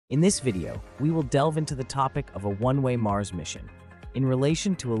In this video, we will delve into the topic of a one-way Mars mission in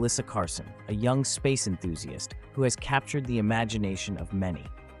relation to Alyssa Carson, a young space enthusiast who has captured the imagination of many.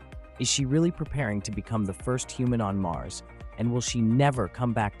 Is she really preparing to become the first human on Mars, and will she never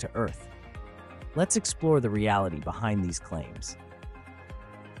come back to Earth? Let's explore the reality behind these claims.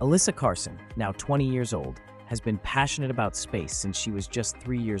 Alyssa Carson, now 20 years old, has been passionate about space since she was just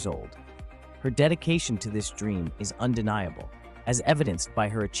 3 years old. Her dedication to this dream is undeniable, as evidenced by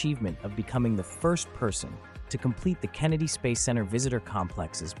her achievement of becoming the first person to complete the Kennedy Space Center Visitor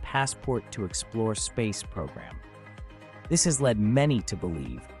Complex's Passport to Explore Space program. This has led many to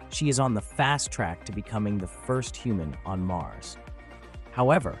believe she is on the fast track to becoming the first human on Mars.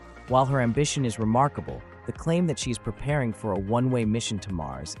 However, while her ambition is remarkable, the claim that she is preparing for a one-way mission to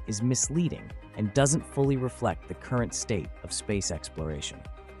Mars is misleading and doesn't fully reflect the current state of space exploration.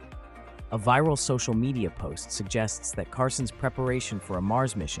 A viral social media post suggests that Carson's preparation for a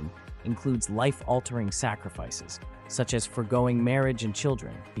Mars mission includes life-altering sacrifices, such as forgoing marriage and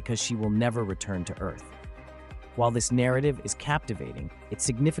children because she will never return to Earth. While this narrative is captivating, it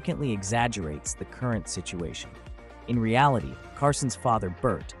significantly exaggerates the current situation. In reality, Carson's father,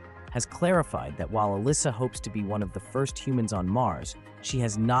 Bert, has clarified that while Alyssa hopes to be one of the first humans on Mars, she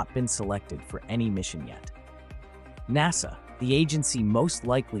has not been selected for any mission yet. NASA, the agency most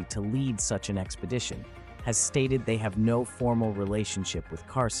likely to lead such an expedition, has stated they have no formal relationship with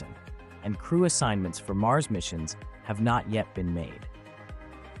Carson, and crew assignments for Mars missions have not yet been made.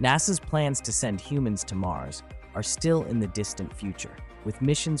 NASA's plans to send humans to Mars are still in the distant future, with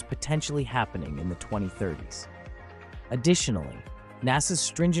missions potentially happening in the 2030s. Additionally, NASA's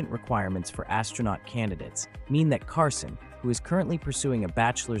stringent requirements for astronaut candidates mean that Carson, who is currently pursuing a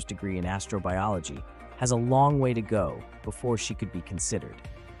bachelor's degree in astrobiology, has a long way to go before she could be considered.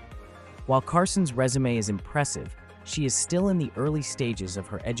 While Carson's resume is impressive, she is still in the early stages of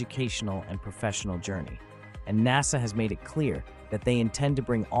her educational and professional journey, and NASA has made it clear that they intend to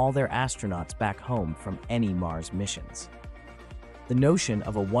bring all their astronauts back home from any Mars missions. The notion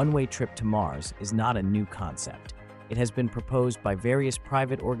of a one-way trip to Mars is not a new concept. It has been proposed by various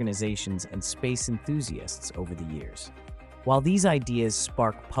private organizations and space enthusiasts over the years. While these ideas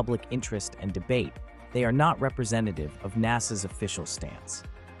spark public interest and debate, they are not representative of NASA's official stance.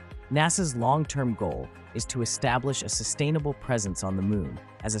 NASA's long-term goal is to establish a sustainable presence on the Moon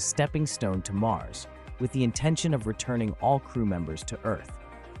as a stepping stone to Mars, with the intention of returning all crew members to Earth.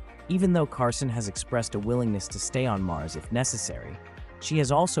 Even though Carson has expressed a willingness to stay on Mars if necessary, she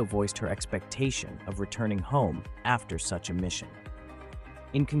has also voiced her expectation of returning home after such a mission.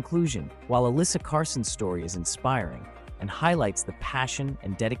 In conclusion, while Alyssa Carson's story is inspiring and highlights the passion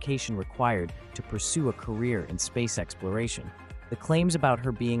and dedication required to pursue a career in space exploration, the claims about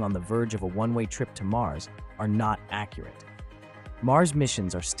her being on the verge of a one-way trip to Mars are not accurate. Mars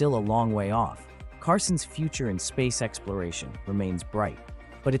missions are still a long way off. Carson's future in space exploration remains bright,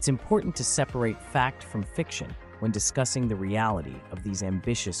 but it's important to separate fact from fiction when discussing the reality of these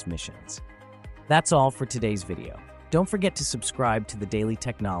ambitious missions. That's all for today's video. Don't forget to subscribe to the Daily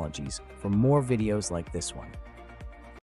Technologies for more videos like this one.